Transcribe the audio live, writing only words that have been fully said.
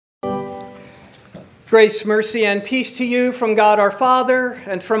Grace, mercy, and peace to you from God our Father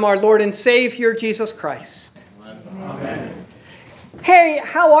and from our Lord and Savior, Jesus Christ. Amen. Hey,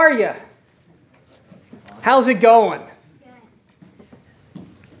 how are you? How's it going?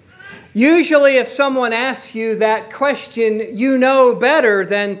 Usually if someone asks you that question, you know better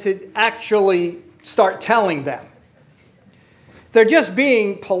than to actually start telling them. They're just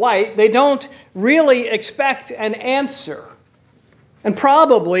being polite. They don't really expect an answer and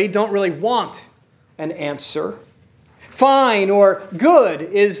probably don't really want an answer. Fine or good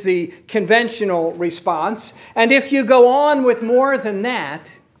is the conventional response. And if you go on with more than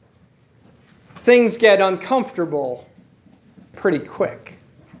that, things get uncomfortable pretty quick.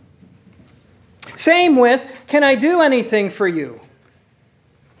 Same with, can I do anything for you?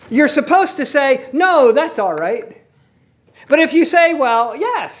 You're supposed to say, no, that's all right. But if you say, well,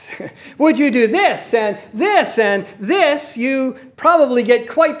 yes, would you do this and this and this, you probably get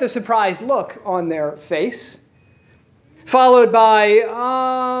quite the surprised look on their face. Followed by,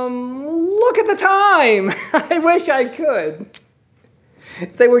 look at the time. I wish I could.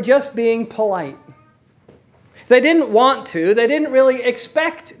 They were just being polite. They didn't want to. They didn't really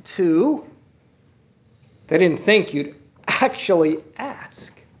expect to. They didn't think you'd actually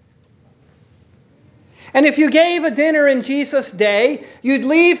ask. And if you gave a dinner in Jesus' day, you'd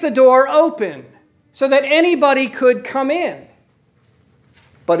leave the door open so that anybody could come in.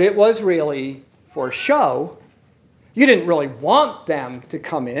 But it was really for show. You didn't really want them to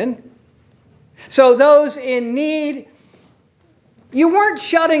come in. So those in need, you weren't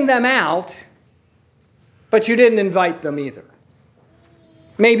shutting them out, but you didn't invite them either.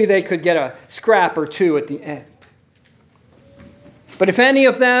 Maybe they could get a scrap or two at the end. But if any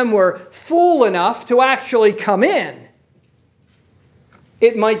of them were fool enough to actually come in,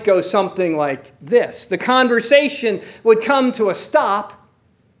 it might go something like this. The conversation would come to a stop.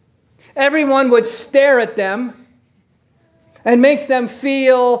 Everyone would stare at them and make them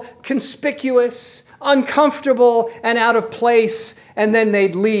feel conspicuous, uncomfortable, and out of place, and then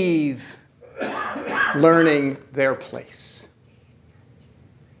they'd leave learning their place.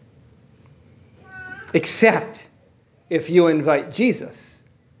 Except if you invite Jesus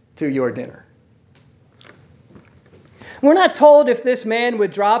to your dinner. We're not told if this man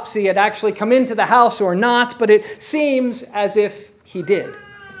with dropsy had actually come into the house or not, but it seems as if he did.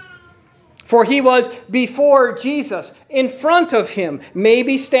 For he was before Jesus, in front of him,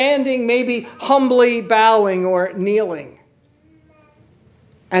 maybe standing, maybe humbly bowing or kneeling.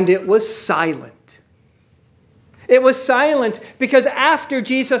 And it was silent. It was silent because after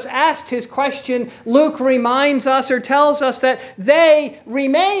Jesus asked his question, Luke reminds us or tells us that they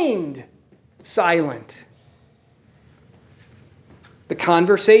remained silent. The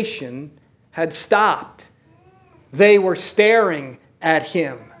conversation had stopped. They were staring at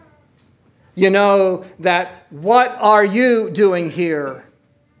him. You know that what are you doing here?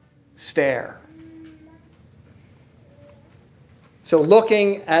 Stare. So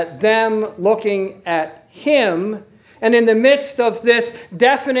looking at them, looking at him, and in the midst of this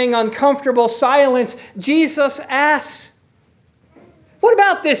deafening, uncomfortable silence, Jesus asks, what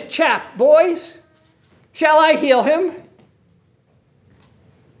about this chap, boys? Shall I heal him?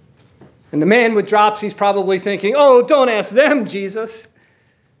 And the man with dropsy's probably thinking, oh, don't ask them, Jesus.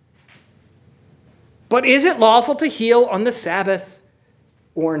 But is it lawful to heal on the Sabbath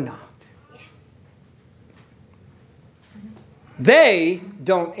or not? Yes. They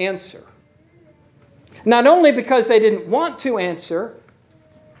don't answer. Not only because they didn't want to answer,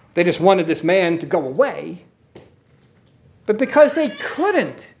 they just wanted this man to go away, but because they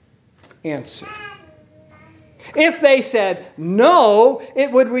couldn't answer. If they said no,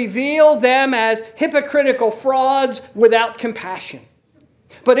 it would reveal them as hypocritical frauds without compassion.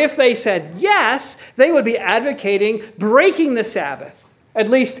 But if they said yes, they would be advocating breaking the Sabbath, at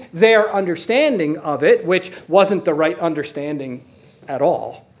least their understanding of it, which wasn't the right understanding at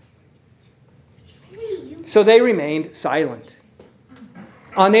all. So they remained silent,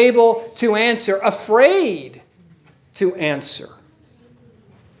 unable to answer, afraid to answer,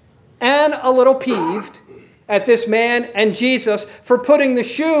 and a little peeved at this man and Jesus for putting the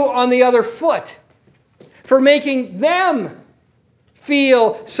shoe on the other foot, for making them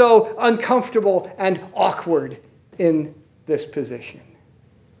feel so uncomfortable and awkward in this position.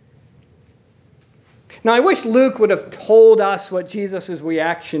 Now, I wish Luke would have told us what Jesus'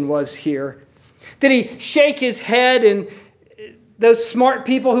 reaction was here. Did he shake his head and those smart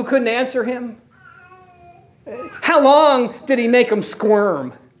people who couldn't answer him? How long did he make them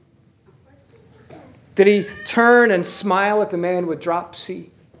squirm? Did he turn and smile at the man with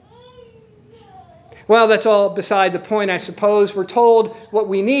dropsy? Well, that's all beside the point, I suppose. We're told what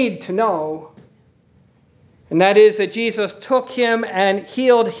we need to know. And that is that Jesus took him and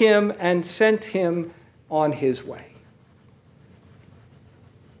healed him and sent him on his way.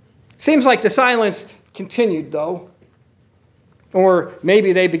 Seems like the silence continued, though. Or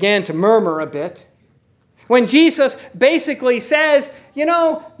maybe they began to murmur a bit. When Jesus basically says,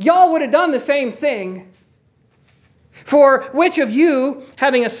 y'all would have done the same thing. For which of you,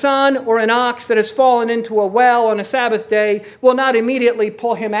 having a son or an ox that has fallen into a well on a Sabbath day, will not immediately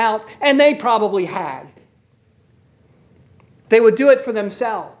pull him out? And they probably had. They would do it for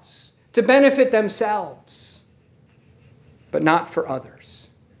themselves, to benefit themselves, but not for others.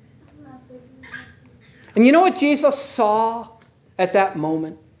 And you know what Jesus saw at that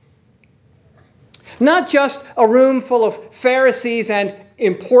moment? Not just a room full of Pharisees and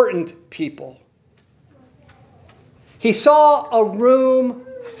important people. He saw a room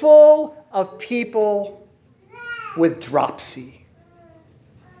full of people with dropsy.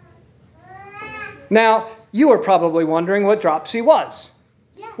 Now, you are probably wondering what dropsy was.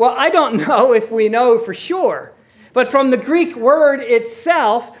 Well, I don't know if we know for sure. But from the Greek word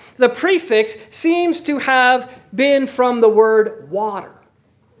itself, the prefix seems to have been from the word water.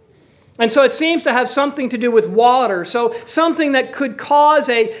 And so it seems to have something to do with water. So something that could cause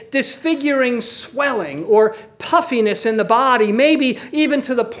a disfiguring swelling or puffiness in the body, maybe even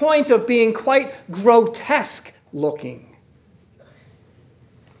to the point of being quite grotesque looking.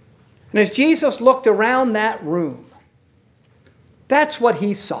 And as Jesus looked around that room, that's what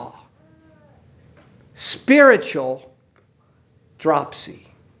he saw. Spiritual dropsy.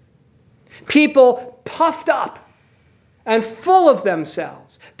 People puffed up and full of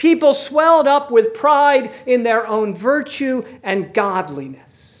themselves. People swelled up with pride in their own virtue and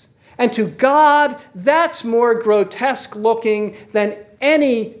godliness. And to God, that's more grotesque looking than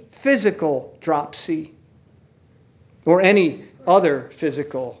any physical dropsy or any other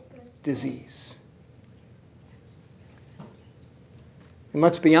physical disease. And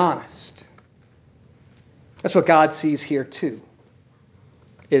let's be honest. That's what God sees here too,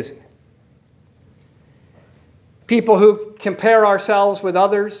 isn't it? People who compare ourselves with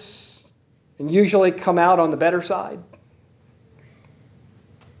others and usually come out on the better side.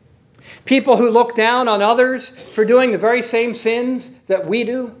 People who look down on others for doing the very same sins that we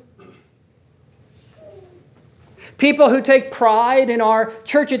do. People who take pride in our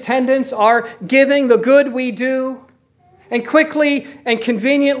church attendance, our giving, the good we do, and quickly and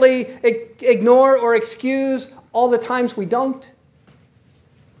conveniently ignore or excuse all the times we don't.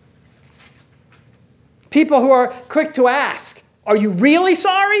 People who are quick to ask, "Are you really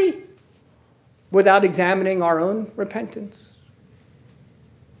sorry?" without examining our own repentance.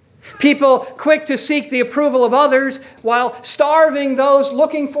 People quick to seek the approval of others while starving those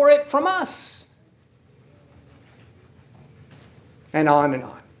looking for it from us. And on and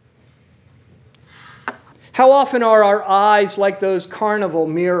on. How often are our eyes like those carnival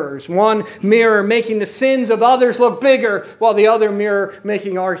mirrors? One mirror making the sins of others look bigger, while the other mirror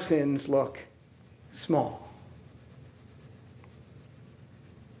making our sins look small.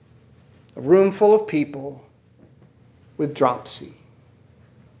 A room full of people with dropsy.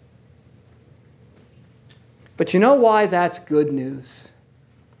 But you know why that's good news?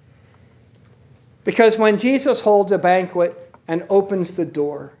 Because when Jesus holds a banquet and opens the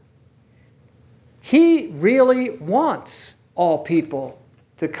door, he really wants all people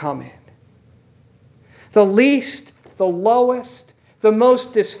to come in. The least, the lowest, the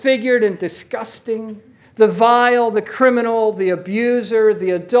most disfigured and disgusting, the vile, the criminal, the abuser,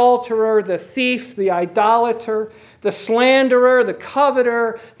 the adulterer, the thief, the idolater, the slanderer, the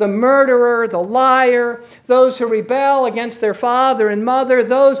coveter, the murderer, the liar, those who rebel against their father and mother,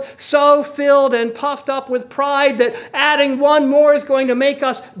 those so filled and puffed up with pride that adding one more is going to make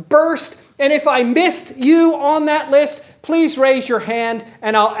us burst. And if I missed you on that list, please raise your hand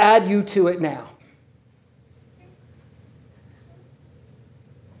and I'll add you to it now.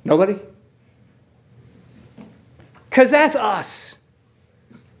 Nobody? Because that's us.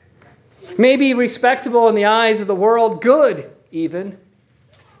 Maybe respectable in the eyes of the world, good even.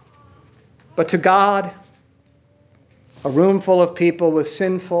 But to God, a room full of people with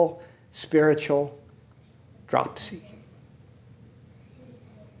sinful spiritual dropsy.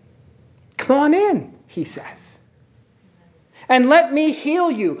 Come on in, he says. And let me heal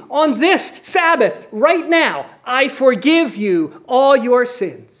you on this Sabbath right now. I forgive you all your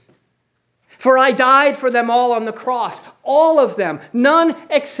sins. For I died for them all on the cross, all of them, none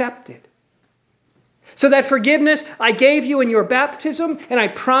excepted. So that forgiveness I gave you in your baptism, and I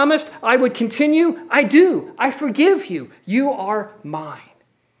promised I would continue, I do. I forgive you. You are mine.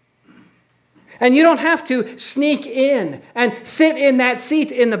 And you don't have to sneak in and sit in that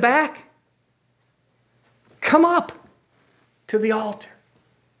seat in the back. Come up to the altar.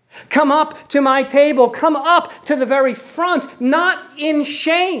 Come up to my table. Come up to the very front, not in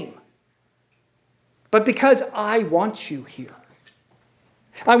shame, but because I want you here.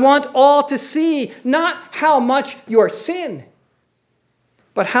 I want all to see not how much your sin,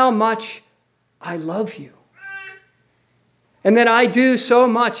 but how much I love you. And that I do so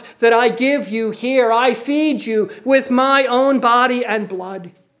much that I give you here. I feed you with my own body and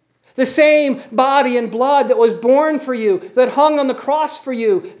blood. The same body and blood that was born for you, that hung on the cross for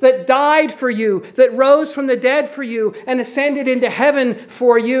you, that died for you, that rose from the dead for you, and ascended into heaven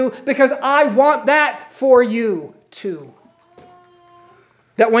for you, because I want that for you too.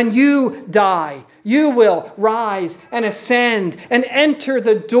 That when you die, you will rise and ascend and enter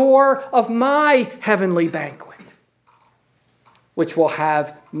the door of my heavenly banquet, which will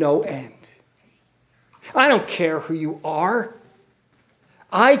have no end. I don't care who you are.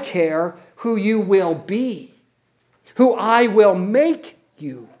 I care who you will be, who I will make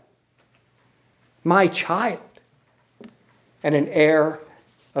you, my child, and an heir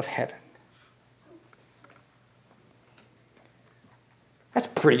of heaven. That's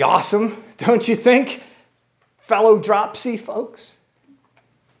pretty awesome, don't you think, fellow dropsy folks?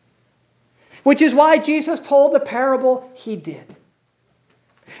 Which is why Jesus told the parable he did.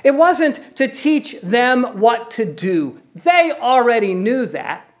 It wasn't to teach them what to do. They already knew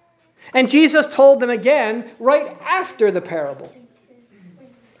that. And Jesus told them again right after the parable.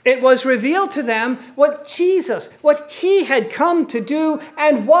 It was revealed to them what he had come to do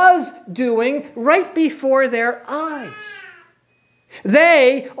and was doing right before their eyes.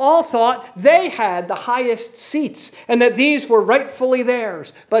 They all thought they had the highest seats and that these were rightfully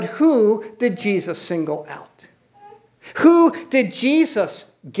theirs. But who did Jesus single out? Who did Jesus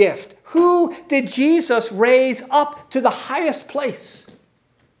gift? Who did Jesus raise up to the highest place?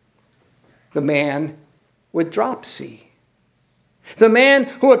 The man with dropsy. The man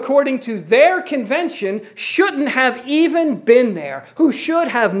who, according to their convention, shouldn't have even been there, who should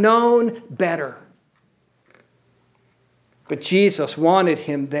have known better. But Jesus wanted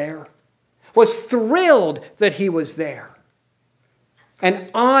him there, was thrilled that he was there, and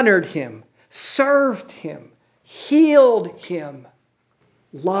honored him, served him, healed him,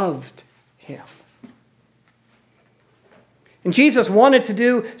 loved him. And Jesus wanted to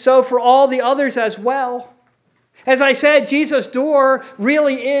do so for all the others as well. As I said, Jesus' door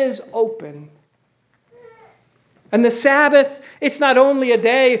really is open. And the Sabbath, it's not only a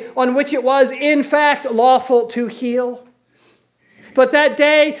day on which it was in fact lawful to heal, but that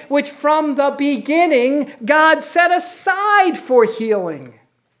day which from the beginning God set aside for healing.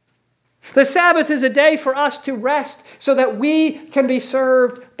 The Sabbath is a day for us to rest so that we can be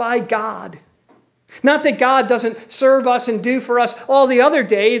served by God. Not that God doesn't serve us and do for us all the other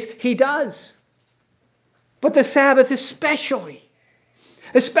days, he does. But the Sabbath especially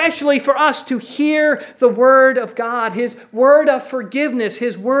for us to hear the word of God, his word of forgiveness,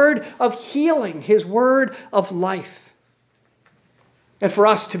 his word of healing, his word of life. And for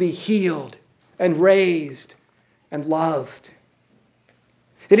us to be healed and raised and loved.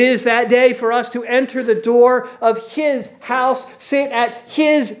 It is that day for us to enter the door of his house, sit at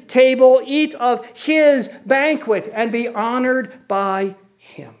his table, eat of his banquet, and be honored by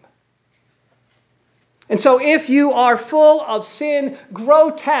him. And so if you are full of sin,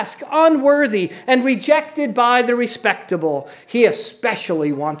 grotesque, unworthy, and rejected by the respectable, he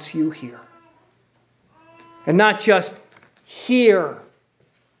especially wants you here. And not just here,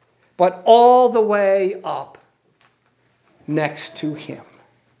 but all the way up next to him.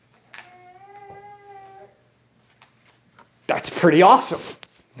 That's pretty awesome,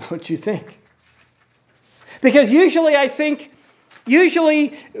 don't you think? Because usually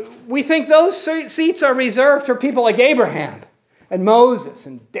we think those seats are reserved for people like Abraham and Moses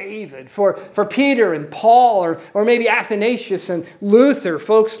and David, for Peter and Paul, or maybe Athanasius and Luther,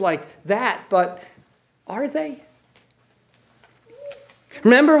 folks like that. But are they?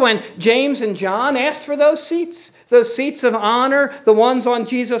 Remember when James and John asked for those seats of honor, the ones on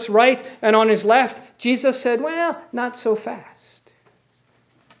Jesus' right and on his left? Jesus said, well, not so fast.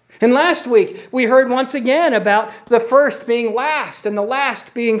 And last week, we heard once again about the first being last and the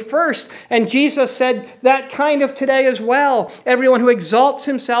last being first. And Jesus said that kind of today as well. Everyone who exalts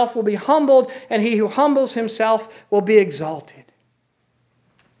himself will be humbled, and he who humbles himself will be exalted.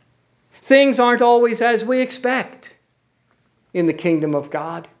 Things aren't always as we expect in the kingdom of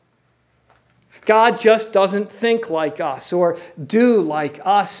God. God just doesn't think like us or do like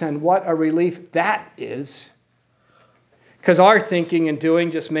us, and what a relief that is. Because our thinking and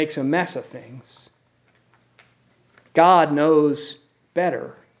doing just makes a mess of things. God knows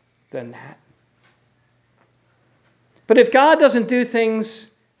better than that. But if God doesn't do things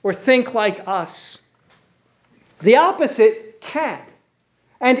or think like us, the opposite can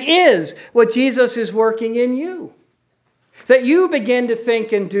and is what Jesus is working in you. That you begin to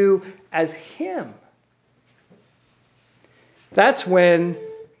think and do as Him. That's when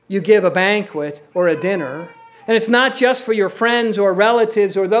you give a banquet or a dinner, and it's not just for your friends or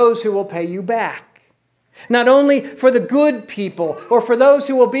relatives or those who will pay you back. Not only for the good people or for those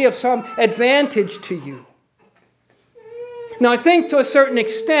who will be of some advantage to you. Now, I think to a certain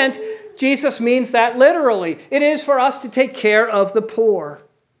extent, Jesus means that literally. It is for us to take care of the poor,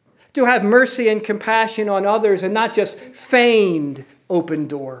 to have mercy and compassion on others and not just feigned open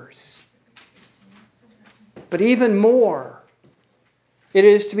doors. But even more, it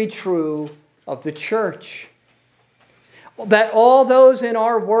is to be true of the church. That all those in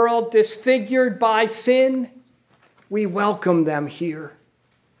our world disfigured by sin, we welcome them here.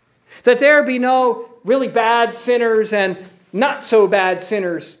 That there be no really bad sinners and not so bad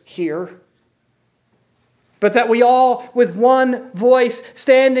sinners here. But that we all, with one voice,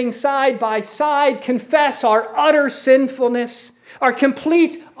 standing side by side, confess our utter sinfulness, our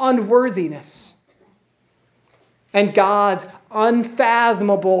complete unworthiness, and God's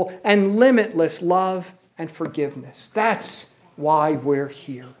unfathomable and limitless love and forgiveness. That's why we're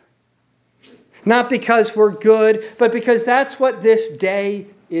here. Not because we're good, but because that's what this day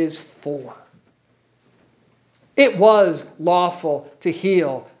is for. It was lawful to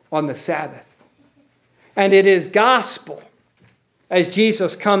heal on the Sabbath. And it is gospel as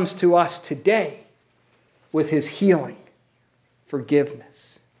Jesus comes to us today with His healing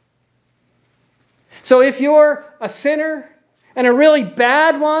forgiveness. So if you're a sinner and a really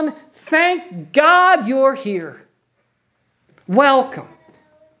bad one, thank God you're here. Welcome.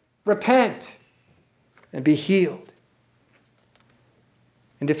 Repent and be healed.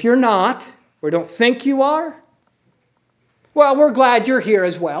 And if you're not, or don't think you are, well, we're glad you're here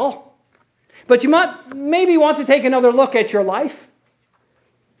as well. But you might maybe want to take another look at your life.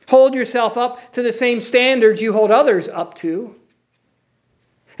 Hold yourself up to the same standards you hold others up to.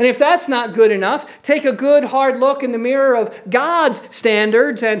 And if that's not good enough, take a good hard look in the mirror of God's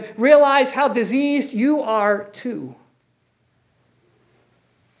standards and realize how diseased you are too.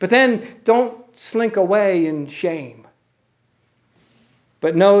 But then don't slink away in shame.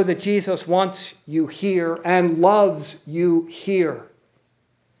 But know that Jesus wants you here and loves you here.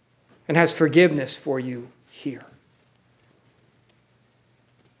 And has forgiveness for you here.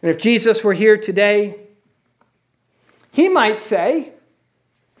 And if Jesus were here today, He might say,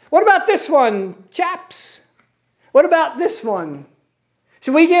 what about this one, chaps? What about this one?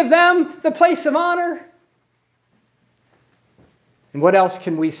 Should we give them the place of honor? And what else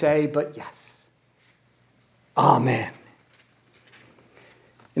can we say but yes? Amen.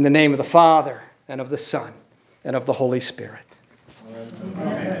 In the name of the Father, and of the Son, and of the Holy Spirit.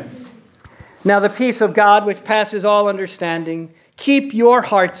 Amen. Now the peace of God, which passes all understanding, keep your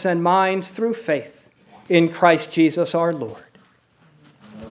hearts and minds through faith in Christ Jesus our Lord.